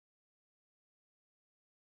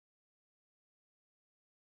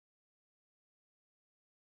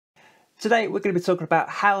Today we're going to be talking about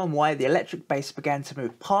how and why the electric bass began to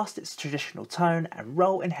move past its traditional tone and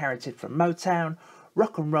role inherited from Motown,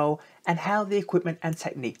 rock and roll, and how the equipment and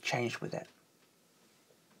technique changed with it.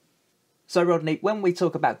 So Rodney, when we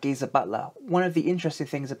talk about Geezer Butler, one of the interesting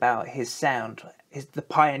things about his sound is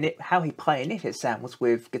how he pioneered his sound was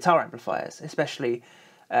with guitar amplifiers, especially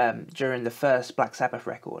during the first Black Sabbath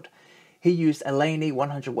record. He used a Laney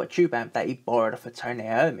 100-watt tube amp that he borrowed off of Tony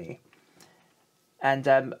Iommi.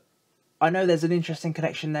 And I know there's an interesting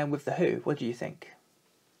connection there with The Who. What do you think?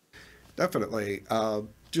 Definitely.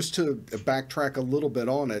 Just to backtrack a little bit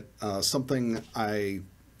on it, something I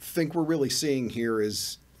think we're really seeing here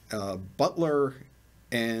is Butler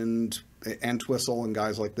and Entwistle and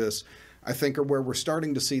guys like this, I think, are where we're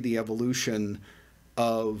starting to see the evolution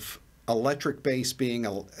of electric bass being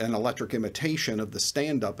an electric imitation of the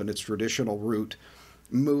stand-up in its traditional root,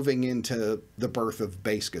 moving into the birth of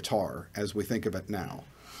bass guitar as we think of it now.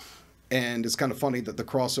 And it's kind of funny that the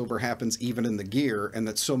crossover happens even in the gear, and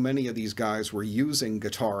that so many of these guys were using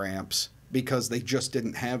guitar amps because they just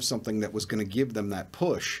didn't have something that was going to give them that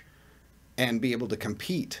push and be able to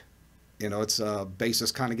compete. You know, it's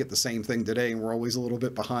bassists kind of get the same thing today, and we're always a little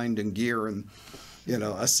bit behind in gear and, you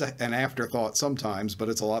know, an afterthought sometimes, but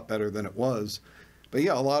it's a lot better than it was. But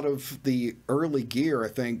yeah, a lot of the early gear, I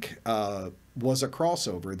think, was a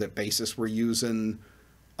crossover, that bassists were using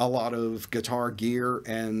a lot of guitar gear.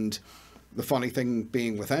 And the funny thing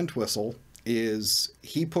being with Entwistle is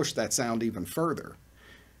he pushed that sound even further.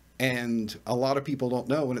 And a lot of people don't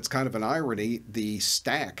know, and it's kind of an irony, the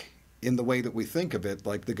stack in the way that we think of it,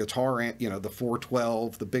 like the guitar amp, you know, the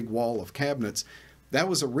 412, the big wall of cabinets, that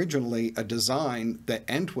was originally a design that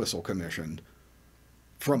Entwistle commissioned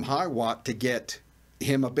from Hiwatt to get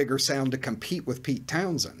him a bigger sound to compete with Pete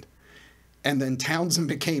Townshend. And then Townshend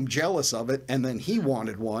became jealous of it, and then he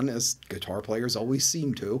wanted one, as guitar players always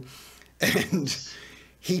seem to, and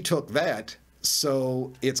he took that.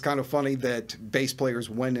 So it's kind of funny that bass players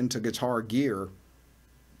went into guitar gear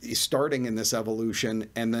starting in this evolution,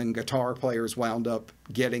 and then guitar players wound up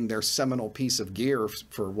getting their seminal piece of gear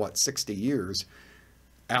for, what, 60 years,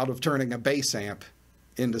 out of turning a bass amp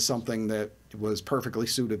into something that was perfectly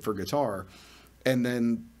suited for guitar. And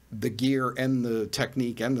then the gear and the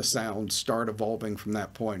technique and the sound start evolving from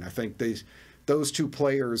that point. I think those two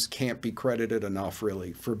players can't be credited enough,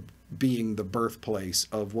 really, for being the birthplace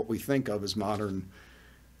of what we think of as modern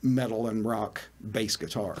metal and rock bass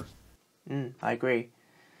guitar. I agree.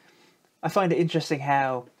 I find it interesting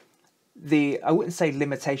how I wouldn't say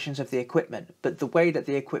limitations of the equipment, but the way that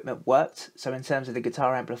the equipment worked, so in terms of the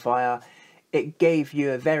guitar amplifier, it gave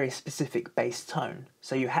you a very specific bass tone,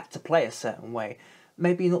 so you had to play a certain way.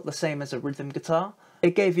 Maybe not the same as a rhythm guitar.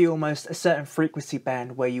 It gave you almost a certain frequency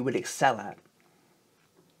band where you would excel at.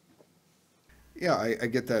 Yeah, I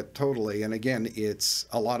get that totally. And again,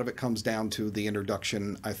 a lot of it comes down to the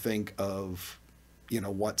introduction, I think, of, you know,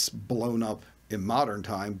 what's blown up in modern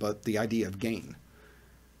time, but the idea of gain.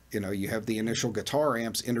 You know, you have the initial guitar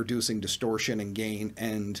amps introducing distortion and gain,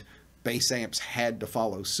 and bass amps had to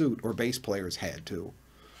follow suit, or bass players had to.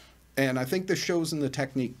 And I think this shows in the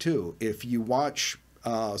technique too. If you watch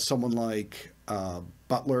someone like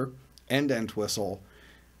Butler and Entwistle,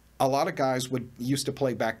 a lot of guys used to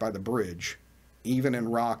play back by the bridge, even in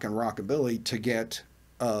rock and rockabilly, to get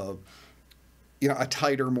you know, a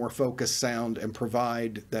tighter, more focused sound and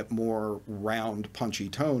provide that more round, punchy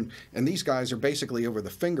tone. And these guys are basically over the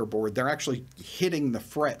fingerboard. They're actually hitting the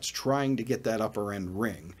frets, trying to get that upper end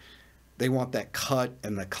ring. They want that cut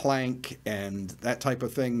and the clank and that type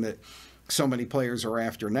of thing that so many players are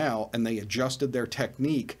after now. And they adjusted their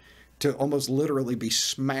technique to almost literally be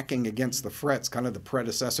smacking against the frets, kind of the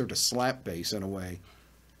predecessor to slap bass in a way,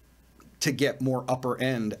 to get more upper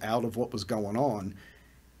end out of what was going on.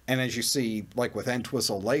 And as you see, like with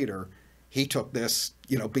Entwistle later, he took this,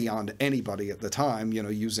 you know, beyond anybody at the time, you know,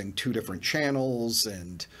 using two different channels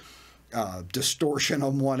and distortion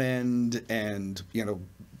on one end, and, you know,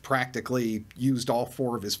 practically used all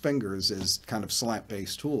four of his fingers as kind of slap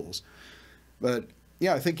bass tools. But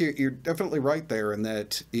yeah, I think you're definitely right there in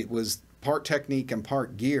that it was part technique and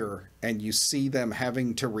part gear, and you see them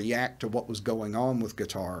having to react to what was going on with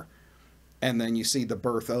guitar. And then you see the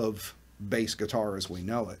birth of bass guitar as we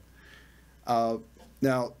know it.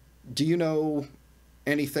 Now, do you know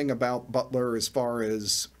anything about Butler as far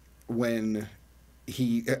as when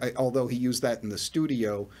although he used that in the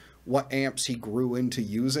studio, what amps he grew into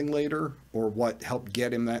using later, or what helped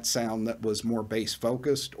get him that sound that was more bass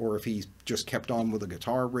focused, or if he just kept on with a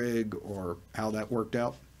guitar rig, or how that worked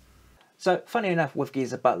out? So, funny enough, with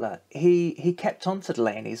Geezer Butler, he kept on to the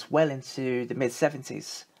Laneys well into the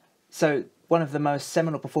mid-70s. So one of the most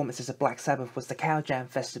seminal performances of Black Sabbath was the Cow Jam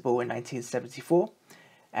Festival in 1974,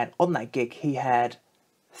 and on that gig he had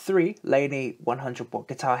 3 Laney 100-watt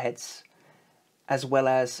guitar heads, as well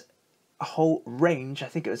as a whole range, I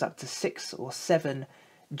think it was up to 6 or 7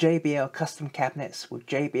 JBL custom cabinets with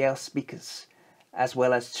JBL speakers, as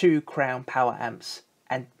well as 2 Crown power amps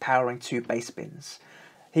and powering 2 bass bins.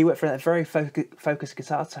 He went from a very focused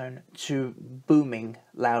guitar tone to booming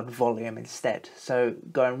loud volume instead. So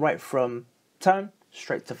going right from tone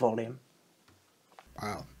straight to volume.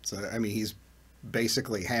 Wow. So, I mean, he's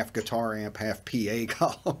basically half guitar amp, half PA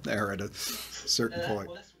column there at a certain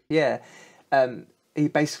point. Yeah. He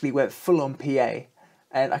basically went full on PA.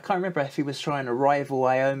 And I can't remember if he was trying to rival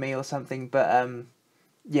Iommi or something, but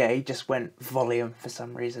yeah, he just went volume for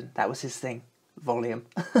some reason. That was his thing. Volume.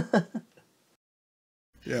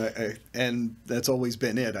 Yeah, and that's always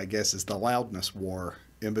been it, I guess, is the loudness war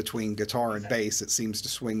in between guitar and bass. It seems to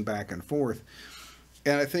swing back and forth.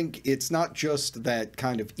 And I think it's not just that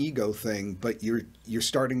kind of ego thing, but you're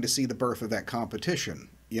starting to see the birth of that competition.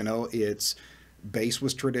 You know, it's bass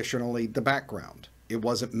was traditionally the background. It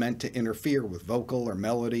wasn't meant to interfere with vocal or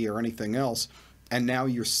melody or anything else. And now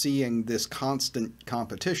you're seeing this constant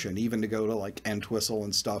competition, even to go to like Entwistle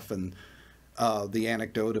and stuff, and the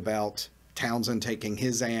anecdote about Townsend taking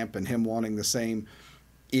his amp and him wanting the same.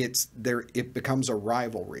 It becomes a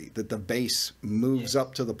rivalry, that the bass moves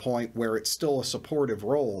up to the point where it's still a supportive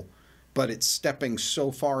role, but it's stepping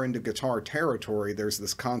so far into guitar territory. There's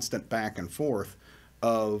this constant back and forth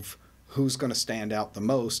of who's going to stand out the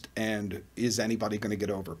most, and is anybody going to get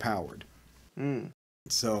overpowered.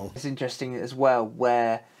 So it's interesting as well,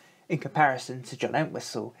 where in comparison to John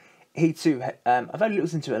Entwistle, he too, I've only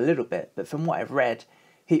listened to it a little bit, but from what I've read,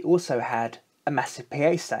 he also had a massive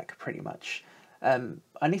PA stack, pretty much.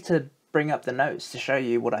 I need to bring up the notes to show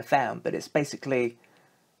you what I found, but it's basically,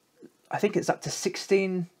 I think it's up to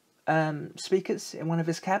 16 speakers in one of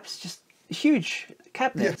his cabs, just huge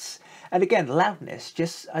cabinets. Yeah. And again, loudness,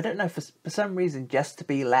 just, I don't know, for some reason, just to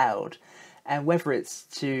be loud. And whether it's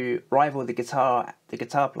to rival the guitar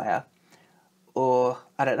player, or,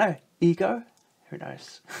 I don't know, ego, who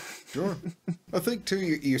knows? Sure. I think, too,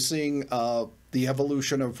 you're seeing the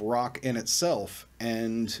evolution of rock in itself,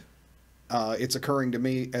 and it's occurring to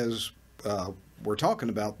me as we're talking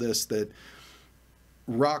about this, that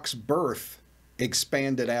rock's birth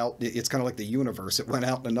expanded out. It's kind of like the universe. It went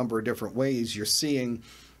out in a number of different ways. You're seeing,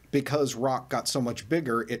 because rock got so much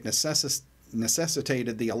bigger, it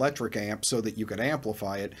necessitated the electric amp so that you could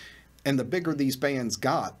amplify it. And the bigger these bands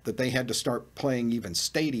got, that they had to start playing even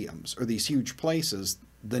stadiums or these huge places,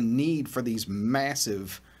 the need for these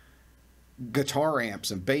massive guitar amps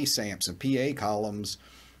and bass amps and PA columns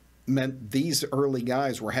meant these early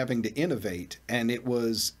guys were having to innovate. And it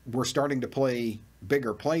was, we're starting to play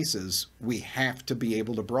bigger places. We have to be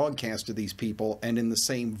able to broadcast to these people, and in the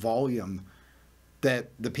same volume that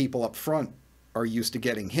the people up front are used to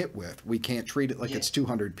getting hit with. We can't treat it like it's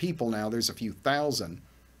 200 people now. There's a few thousand.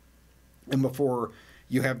 And before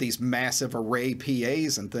you have these massive array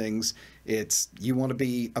PAs and things, it's, you want to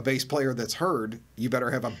be a bass player that's heard, you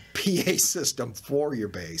better have a PA system for your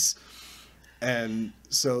bass. And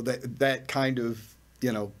so that kind of,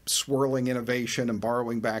 you know, swirling innovation and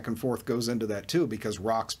borrowing back and forth goes into that too, because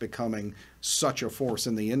rock's becoming such a force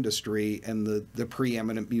in the industry and the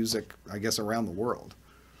preeminent music, I guess, around the world.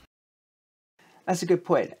 That's a good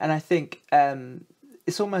point. And I think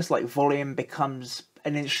it's almost like volume becomes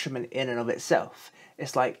an instrument in and of itself.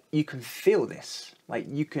 It's like you can feel this. Like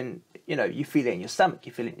you can, you know, you feel it in your stomach,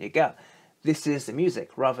 you feel it in your gut. This is the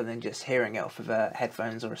music, rather than just hearing it off of a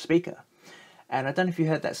headphones or a speaker. And I don't know if you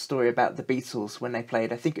heard that story about the Beatles when they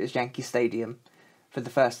played, I think it was Yankee Stadium for the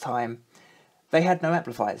first time. They had no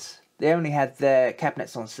amplifiers. They only had their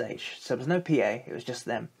cabinets on stage. So there was no PA, it was just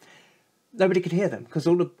them. Nobody could hear them because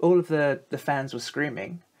all of the fans were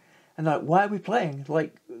screaming. And they're like, why are we playing?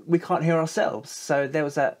 Like, we can't hear ourselves. So there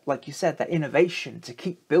was that, like you said, that innovation to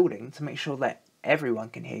keep building to make sure that everyone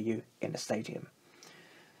can hear you in a stadium.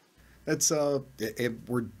 That's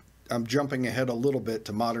I'm jumping ahead a little bit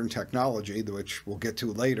to modern technology, which we'll get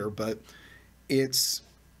to later, but it's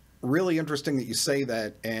really interesting that you say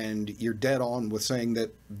that, and you're dead on with saying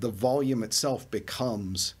that the volume itself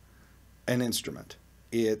becomes an instrument.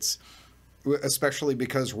 It's especially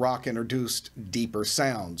because rock introduced deeper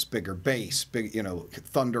sounds, bigger bass, big, you know,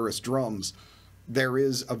 thunderous drums. There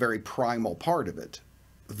is a very primal part of it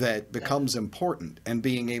that becomes important, and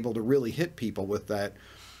being able to really hit people with that.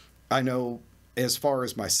 I know, as far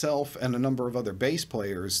as myself and a number of other bass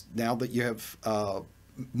players, now that you have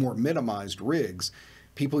more minimized rigs,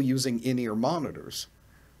 people using in-ear monitors.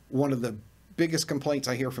 One of the biggest complaints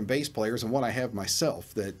I hear from bass players, and one I have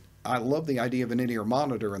myself, that I love the idea of an in-ear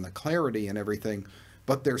monitor and the clarity and everything,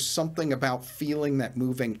 but there's something about feeling that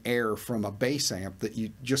moving air from a bass amp that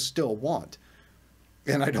you just still want.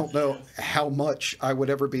 And I don't know how much I would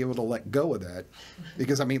ever be able to let go of that,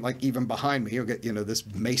 because I mean, like, even behind me, you'll get, you know, this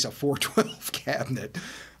Mesa 412 cabinet.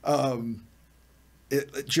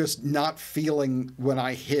 It just not feeling when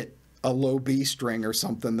I hit a low B string or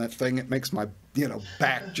something, that thing, it makes my, you know,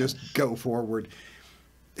 back just go forward.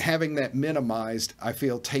 Having that minimized, I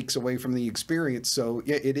feel, takes away from the experience. So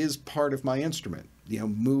yeah, it is part of my instrument. You know,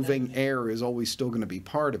 moving air is always still going to be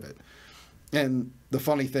part of it. And the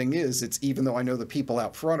funny thing is, it's, even though I know the people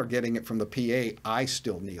out front are getting it from the PA, I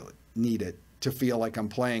still need it to feel like I'm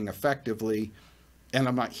playing effectively, and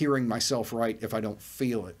I'm not hearing myself right if I don't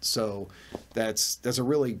feel it. So that's a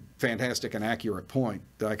really fantastic and accurate point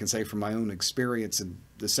that I can say from my own experience. And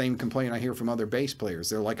the same complaint I hear from other bass players.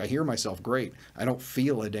 They're like, I hear myself great, I don't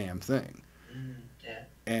feel a damn thing. Yeah.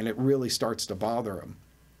 And it really starts to bother them.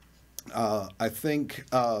 I think,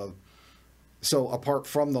 so apart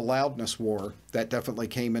from the loudness war, that definitely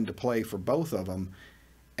came into play for both of them.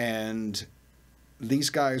 And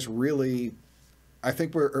these guys really, I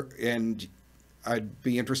think and I'd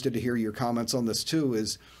be interested to hear your comments on this too,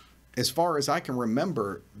 is, as far as I can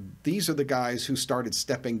remember, these are the guys who started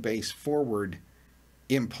stepping bass forward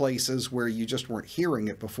in places where you just weren't hearing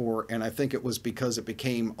it before. And I think it was because it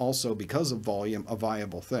became, also because of volume, a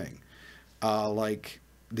viable thing. Like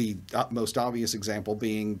the most obvious example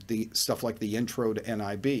being the stuff like the intro to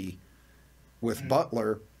NIB with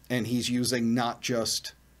Butler, and he's using not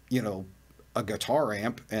just, you know, a guitar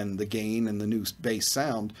amp and the gain and the new bass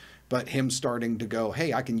sound, but him starting to go,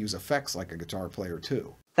 hey, I can use effects like a guitar player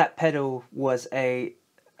too. That pedal was a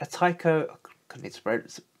Tycho, I need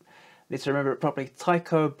to remember it properly,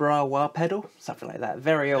 Tycho Brawa pedal, something like that.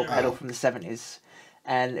 Very old pedal from the 70s.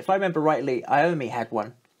 And if I remember rightly, Iommi had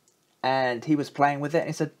one, and he was playing with it, and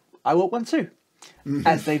he said, I want one too.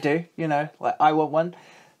 As they do, you know, like, I want one.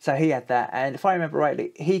 So he had that, and if I remember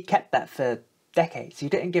rightly, he kept that for decades. He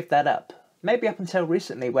didn't give that up. Maybe up until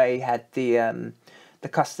recently, where he had the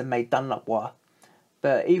custom-made Dunlop wah.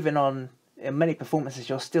 But even in many performances,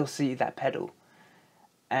 you'll still see that pedal.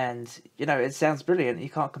 And, you know, it sounds brilliant. You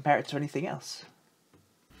can't compare it to anything else.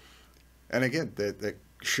 And again,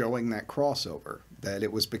 showing that crossover, that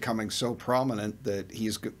it was becoming so prominent that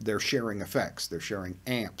they're sharing effects, they're sharing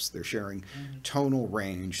amps, they're sharing tonal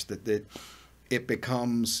range, that it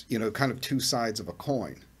becomes, you know, kind of two sides of a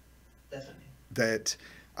coin. Definitely. That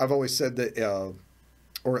I've always said that,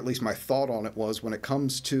 or at least my thought on it was, when it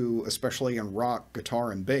comes to, especially in rock,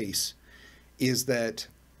 guitar and bass, is that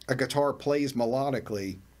a guitar plays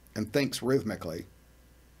melodically and thinks rhythmically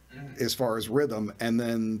as far as rhythm, and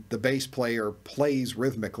then the bass player plays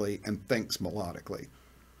rhythmically and thinks melodically.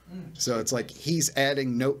 So it's like he's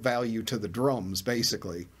adding note value to the drums,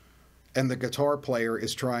 basically, and the guitar player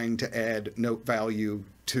is trying to add note value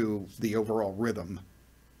to the overall rhythm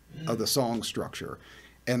of the song structure.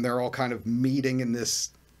 And they're all kind of meeting in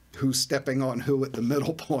this who's stepping on who at the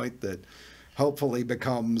middle point that hopefully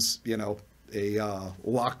becomes, you know, a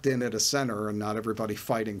locked in at a center and not everybody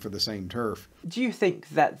fighting for the same turf. Do you think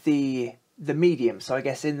that the medium, so I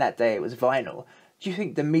guess in that day it was vinyl, do you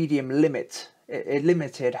think the medium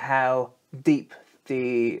limited how deep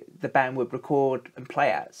the band would record and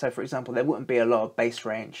play at? So for example, there wouldn't be a lot of bass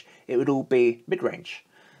range, it would all be mid-range,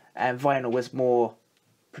 and vinyl was more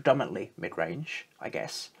predominantly mid-range, I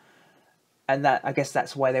guess. And that, I guess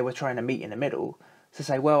that's why they were trying to meet in the middle, to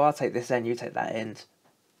say, well, I'll take this end, you take that end,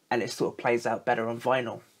 and it sort of plays out better on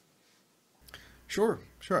vinyl. Sure.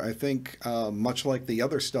 I think much like the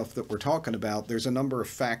other stuff that we're talking about, there's a number of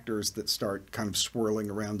factors that start kind of swirling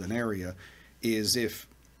around an area. Is if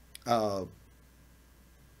the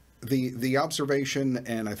observation,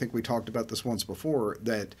 and I think we talked about this once before,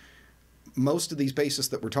 that most of these bassists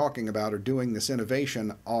that we're talking about are doing this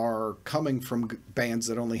innovation are coming from bands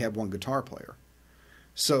that only have one guitar player.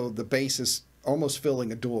 So the bass is almost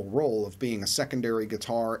filling a dual role of being a secondary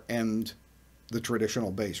guitar and the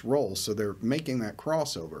traditional bass role. So they're making that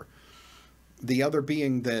crossover. The other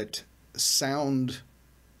being that sound,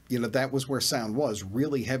 you know, that was where sound was,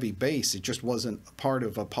 really heavy bass. It just wasn't a part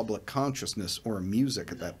of a public consciousness or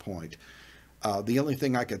music at that point. The only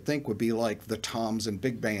thing I could think would be like the Toms and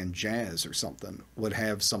big band jazz or something would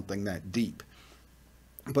have something that deep.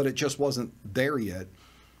 But it just wasn't there yet.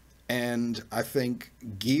 And I think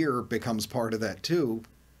gear becomes part of that too.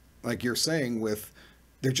 Like you're saying, with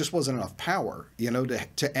there just wasn't enough power, you know,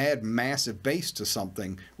 to add massive bass to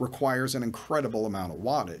something requires an incredible amount of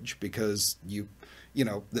wattage, because you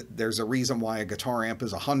know, there's a reason why a guitar amp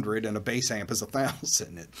is 100 and a bass amp is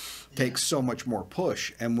 1,000. It takes so much more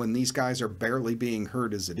push. And when these guys are barely being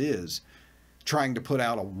heard as it is, trying to put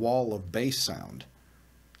out a wall of bass sound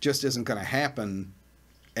just isn't going to happen.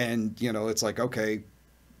 And, you know, it's like, okay,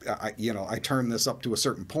 I turn this up to a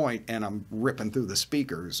certain point and I'm ripping through the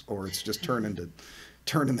speakers, or it's just turning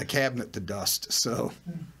the cabinet to dust. So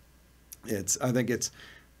I think it's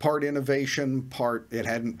part innovation, part it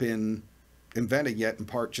hadn't been invented yet, and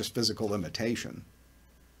part just physical limitation.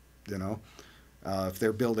 You know, if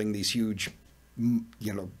they're building these huge,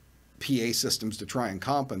 you know, PA systems to try and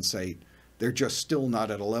compensate, they're just still not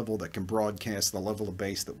at a level that can broadcast the level of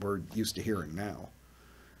bass that we're used to hearing now.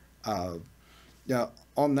 Now,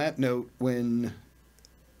 on that note, when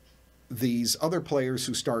these other players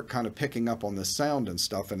who start kind of picking up on this sound and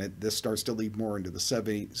stuff, and this starts to lead more into the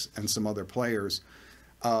 70s and some other players,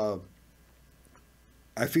 I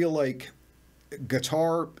feel like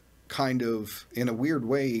guitar kind of, in a weird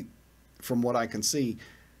way, from what I can see,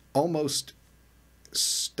 almost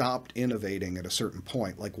stopped innovating at a certain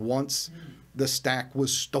point. Like once the stack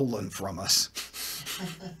was stolen from us,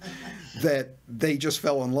 that they just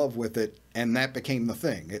fell in love with it, and that became the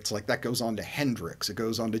thing. It's like that goes on to Hendrix, it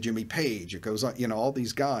goes on to Jimmy Page, it goes on, you know, all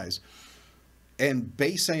these guys. And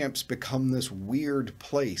bass amps become this weird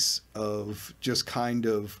place of just kind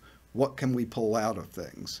of, what can we pull out of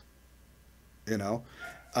things? You know?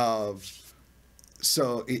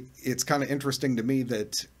 So it's kind of interesting to me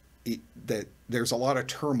that that there's a lot of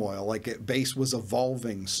turmoil. Like bass was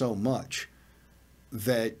evolving so much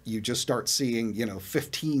that you just start seeing, you know,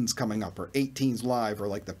 15s coming up or 18s live, or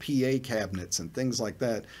like the PA cabinets and things like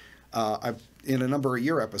that. I've in a number of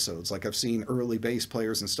year episodes, like I've seen early bass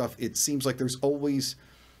players and stuff. It seems like there's always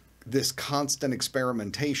this constant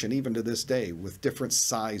experimentation, even to this day, with different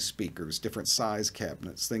size speakers, different size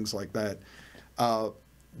cabinets, things like that.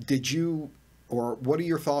 Did you, or what are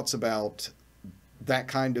your thoughts about that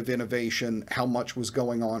kind of innovation? How much was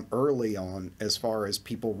going on early on as far as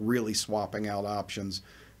people really swapping out options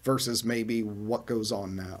versus maybe what goes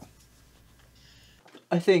on now?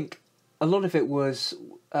 I think a lot of it was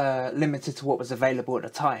limited to what was available at the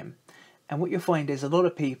time. And what you'll find is a lot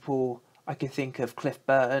of people, I can think of Cliff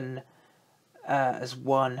Burton as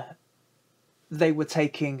one, they were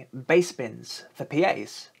taking bass bins for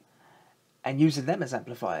PAs and using them as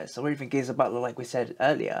amplifiers, or even Geezer Butler, like we said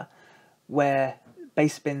earlier, where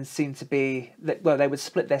bass bins seem to be, well, they would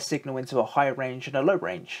split their signal into a high range and a low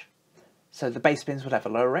range. So the bass bins would have a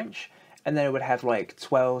low range, and then it would have like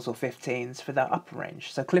 12s or 15s for that upper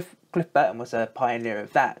range. So Cliff Burton was a pioneer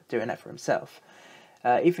of that, doing that for himself.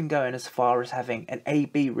 Even going as far as having an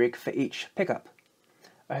A-B rig for each pickup.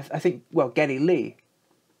 I think, well, Geddy Lee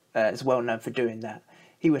is well known for doing that.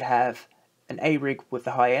 He would have an A rig with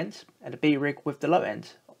the high end and a B rig with the low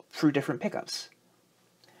end through different pickups.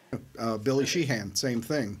 Billy Sheehan, same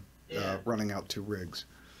thing, running out 2 rigs.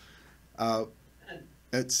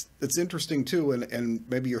 It's interesting too, and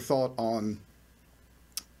maybe your thought on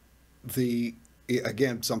the,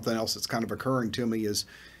 again, something else that's kind of occurring to me is,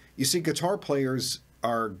 you see guitar players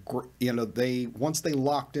are, you know, once they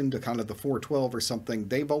locked into kind of the 412 or something,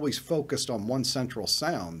 they've always focused on one central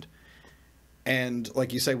sound. And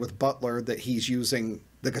like you say with Butler, that he's using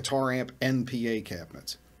the guitar amp and PA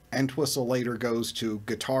cabinets. Entwistle later goes to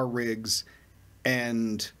guitar rigs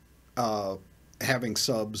and having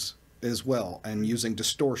subs as well, and using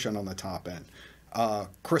distortion on the top end.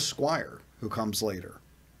 Chris Squire, who comes later,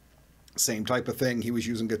 same type of thing. He was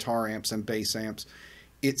using guitar amps and bass amps.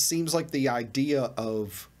 It seems like the idea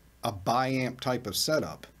of a biamp type of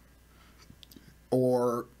setup,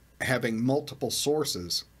 or having multiple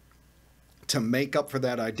sources, to make up for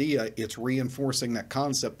that idea, it's reinforcing that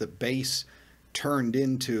concept that bass turned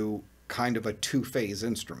into kind of a two-phase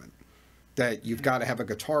instrument. That you've got to have a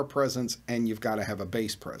guitar presence and you've got to have a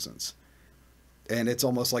bass presence. And it's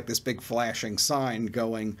almost like this big flashing sign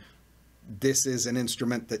going, this is an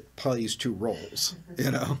instrument that plays 2 roles,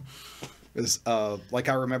 you know? Like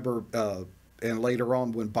I remember, and later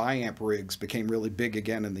on when biamp rigs became really big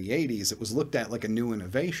again in the 80s, it was looked at like a new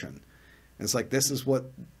innovation. And it's like, this is what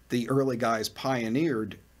the early guys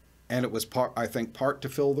pioneered, and it was part, I think, part to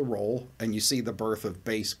fill the role, and you see the birth of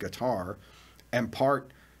bass guitar, and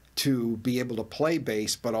part to be able to play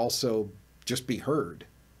bass, but also just be heard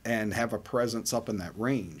and have a presence up in that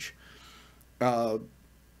range. Do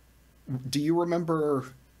you remember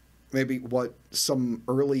maybe what some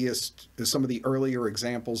of the earlier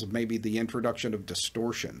examples of maybe the introduction of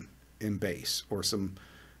distortion in bass, or some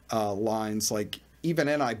lines like even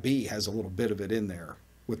NIB has a little bit of it in there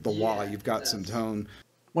with the wah, you've got some tone.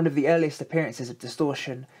 One of the earliest appearances of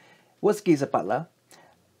distortion was Geezer Butler,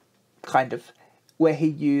 kind of, where he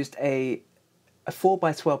used a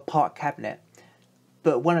 4x12 part cabinet,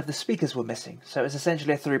 but one of the speakers were missing. So it was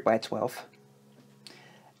essentially a 3x12.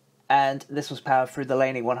 And this was powered through the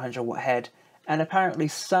Laney 100-watt head. And apparently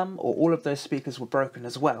some or all of those speakers were broken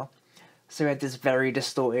as well. So he had this very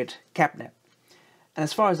distorted cabinet. And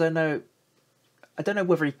as far as I know, I don't know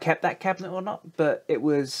whether he kept that cabinet or not, but it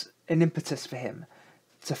was an impetus for him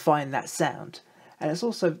to find that sound. And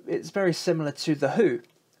it's very similar to The Who.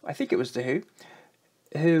 I think it was The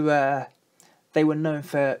Who, they were known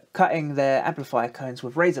for cutting their amplifier cones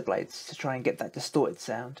with razor blades to try and get that distorted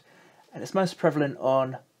sound. And it's most prevalent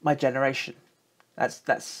on My Generation.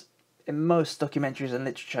 That's in most documentaries and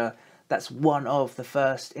literature, that's one of the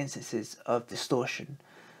first instances of distortion.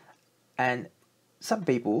 And some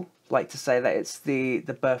people like to say that it's the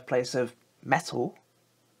birthplace of metal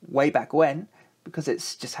way back when, because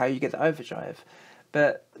it's just how you get the overdrive.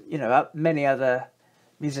 But, you know, many other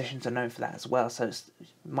musicians are known for that as well, so it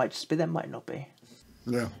might just be them, might not be.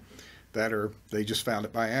 Yeah, that or they just found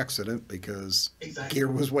it by accident because gear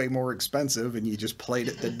was way more expensive and you just played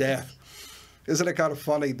it to death. Isn't it kind of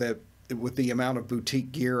funny that with the amount of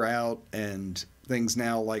boutique gear out and things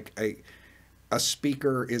now, like a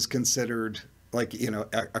speaker is considered like, you know,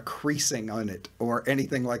 a creasing on it or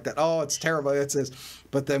anything like that. Oh, it's terrible. It says,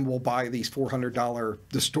 but then we'll buy these $400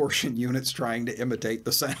 distortion units trying to imitate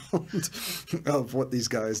the sound of what these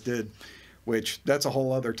guys did, which that's a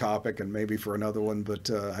whole other topic and maybe for another one. But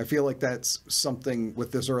I feel like that's something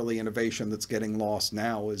with this early innovation that's getting lost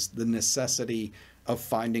now, is the necessity of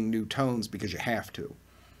finding new tones because you have to.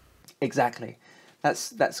 Exactly.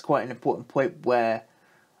 That's quite an important point, where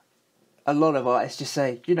a lot of artists just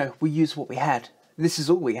say, you know, we use what we had. This is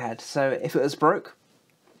all we had. So if it was broke,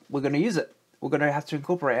 we're going to use it. We're going to have to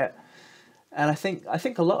incorporate it. And I think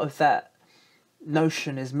a lot of that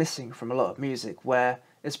notion is missing from a lot of music, where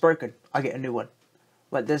it's broken, I get a new one.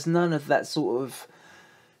 Like, there's none of that sort of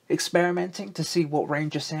experimenting to see what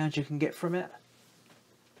range of sound you can get from it.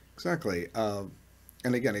 Exactly.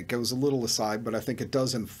 And again, it goes a little aside, but I think it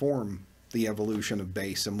does inform the evolution of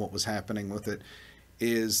bass and what was happening with it.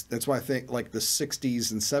 That's why I think like the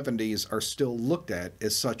 60s and 70s are still looked at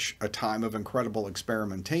as such a time of incredible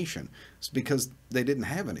experimentation. It's because they didn't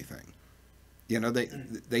have anything. You know,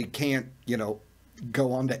 they can't, you know,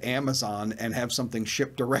 go onto Amazon and have something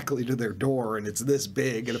shipped directly to their door and it's this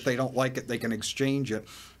big, and if they don't like it, they can exchange it.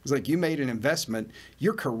 It's like, you made an investment,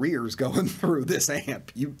 your career's going through this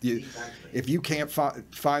amp. Exactly. If you can't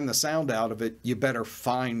find the sound out of it, you better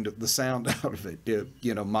find the sound out of it.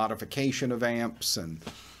 You know, modification of amps and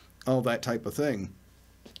all that type of thing.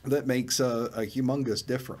 That makes a humongous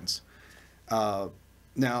difference.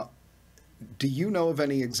 Now, do you know of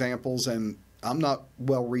any examples, and I'm not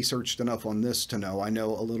well researched enough on this to know, I know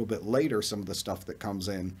a little bit later some of the stuff that comes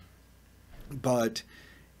in, but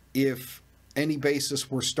if any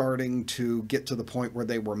bassists were starting to get to the point where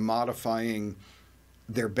they were modifying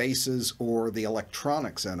their basses or the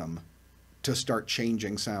electronics in them to start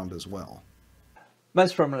changing sound as well?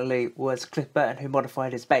 Most prominently was Cliff Burton, who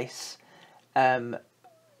modified his bass,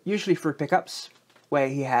 usually through pickups, where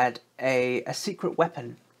he had a secret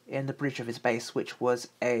weapon in the bridge of his bass, which was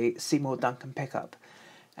a Seymour Duncan pickup.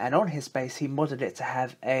 And on his bass, he modded it to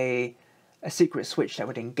have a secret switch that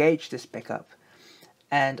would engage this pickup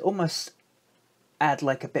and almost add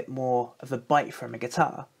like a bit more of a bite from a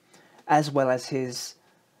guitar, as well as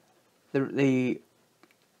the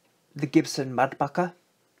Gibson Mudbucker.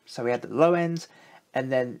 So we had the low end,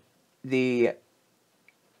 and then the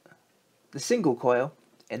single coil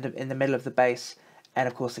in the middle of the bass, and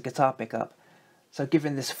of course the guitar pickup. So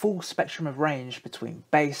giving this full spectrum of range between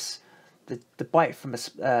bass, the bite from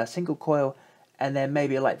a single coil, and then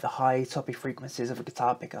maybe like the high toppy frequencies of a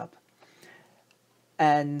guitar pickup.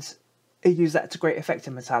 And he used that to great effect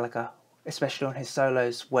in Metallica, especially on his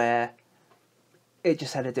solos, where it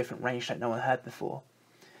just had a different range that no one heard before.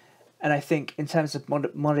 And I think in terms of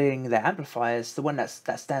modding their amplifiers, the one that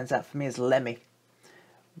stands out for me is Lemmy,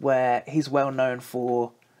 where he's well known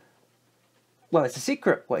for, well, it's a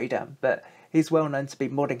secret what he done, but he's well known to be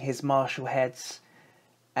modding his Marshall heads.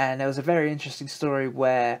 And there was a very interesting story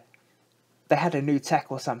where they had a new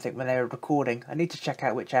tech or something when they were recording. I need to check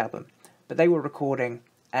out which album, but they were recording,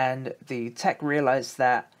 and the tech realized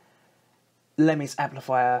that Lemmy's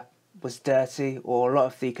amplifier was dirty, or a lot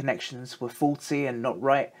of the connections were faulty and not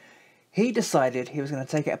right. He decided he was going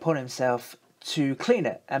to take it upon himself to clean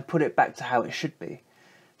it and put it back to how it should be.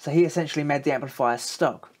 So he essentially made the amplifier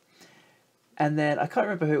stock. And then, I can't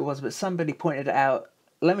remember who it was, but somebody pointed out,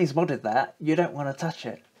 Lemmy's modded that, you don't want to touch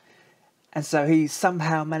it. And so he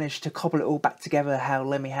somehow managed to cobble it all back together how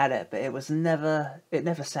Lemmy had it, but it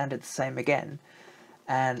never sounded the same again.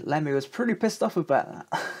 And Lemmy was pretty pissed off about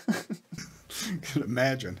that. Can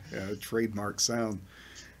imagine. Yeah, trademark sound.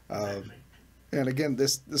 And again,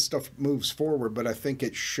 this stuff moves forward, but I think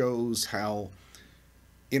it shows how,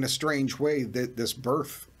 in a strange way, that this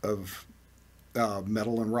birth of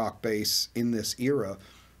metal and rock bass in this era,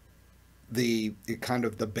 kind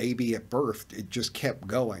of the baby at birth, it just kept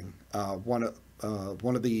going. One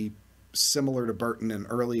of the similar to Burton and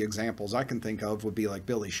early examples I can think of would be like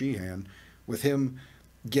Billy Sheehan, with him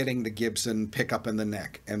getting the Gibson pickup in the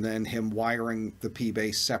neck, and then him wiring the P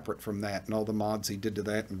bass separate from that, and all the mods he did to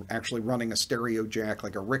that, and actually running a stereo jack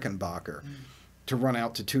like a Rickenbacker to run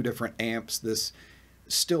out to 2 different amps. This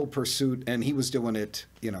still pursuit, and he was doing it,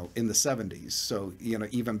 in the 70s. So,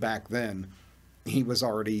 even back then, he was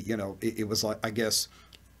already, it was like, I guess,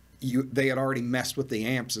 they had already messed with the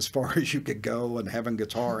amps as far as you could go, and having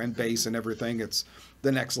guitar and bass and everything. It's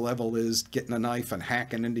the next level is getting a knife and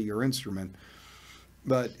hacking into your instrument.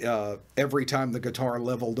 But every time the guitar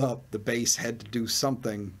leveled up, the bass had to do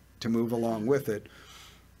something to move along with it.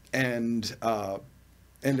 And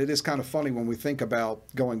it is kind of funny when we think about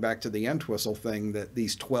going back to the Entwistle thing, that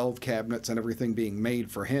these 12 cabinets and everything being made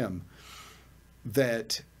for him,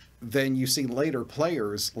 that then you see later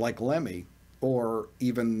players like Lemmy, or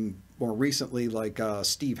even more recently like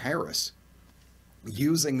Steve Harris,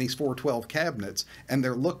 using these 412 cabinets, and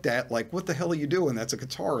they're looked at like, what the hell are you doing? That's a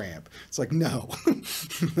guitar amp. It's like, no,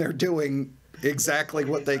 they're doing exactly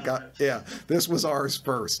what they got. Yeah, this was ours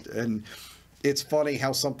first. And it's funny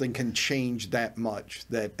how something can change that much,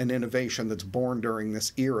 that an innovation that's born during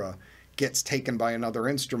this era gets taken by another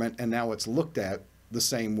instrument, and now it's looked at the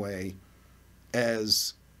same way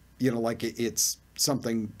as, like it's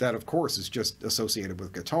something that, of course, is just associated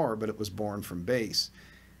with guitar, but it was born from bass.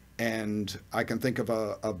 And I can think of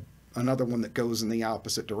another one that goes in the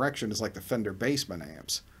opposite direction, is like the Fender Bassman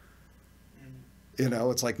amps.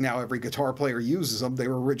 It's like now every guitar player uses them. They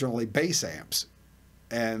were originally bass amps.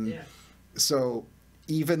 And so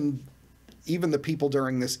even the people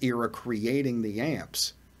during this era creating the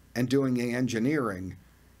amps and doing the engineering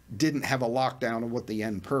didn't have a lockdown of what the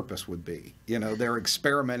end purpose would be. They're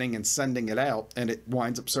experimenting and sending it out, and it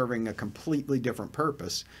winds up serving a completely different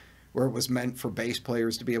purpose, where it was meant for bass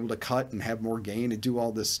players to be able to cut and have more gain and do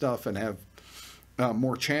all this stuff and have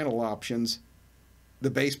more channel options. The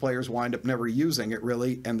bass players wind up never using it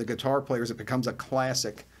really, and the guitar players, it becomes a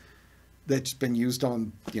classic that's been used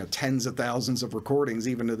on tens of thousands of recordings.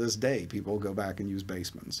 Even to this day, people go back and use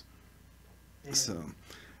Bassmans.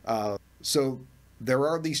 So there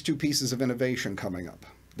are these 2 pieces of innovation coming up.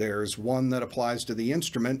 There's one that applies to the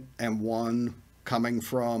instrument, and one coming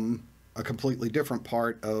from a completely different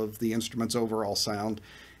part of the instrument's overall sound.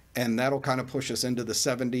 And that'll kind of push us into the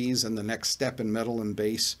 70s and the next step in metal and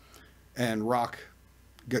bass and rock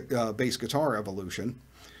bass guitar evolution.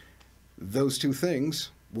 Those 2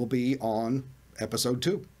 things will be on episode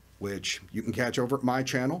 2, which you can catch over at my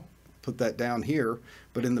channel. Put that down here.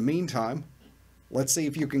 But in the meantime, let's see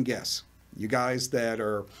if you can guess. You guys that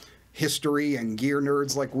are history and gear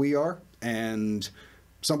nerds like we are, and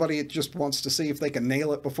somebody that just wants to see if they can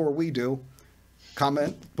nail it before we do,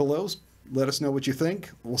 comment below. Let us know what you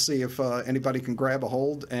think. We'll see if anybody can grab a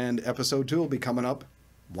hold, and episode 2 will be coming up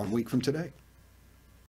 1 week from today.